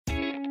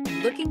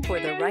Looking for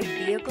the right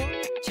vehicle?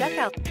 Check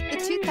out the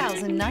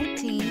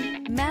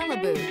 2019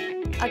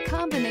 Malibu. A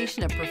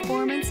combination of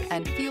performance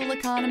and fuel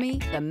economy,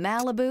 the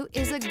Malibu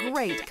is a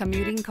great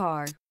commuting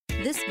car.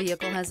 This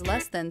vehicle has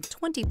less than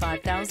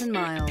 25,000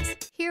 miles.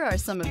 Here are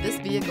some of this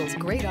vehicle's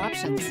great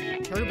options: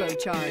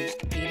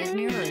 turbocharged, heated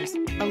mirrors,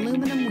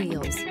 aluminum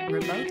wheels,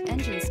 remote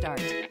engine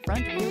start,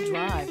 front-wheel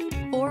drive,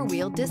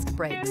 four-wheel disc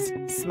brakes,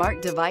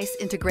 smart device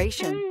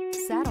integration,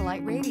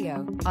 satellite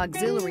radio,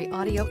 auxiliary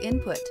audio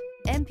input,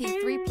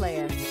 MP3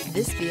 player.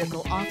 This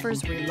vehicle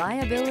offers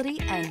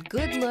reliability and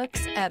good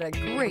looks at a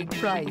great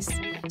price.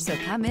 So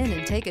come in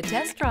and take a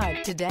test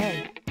drive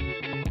today.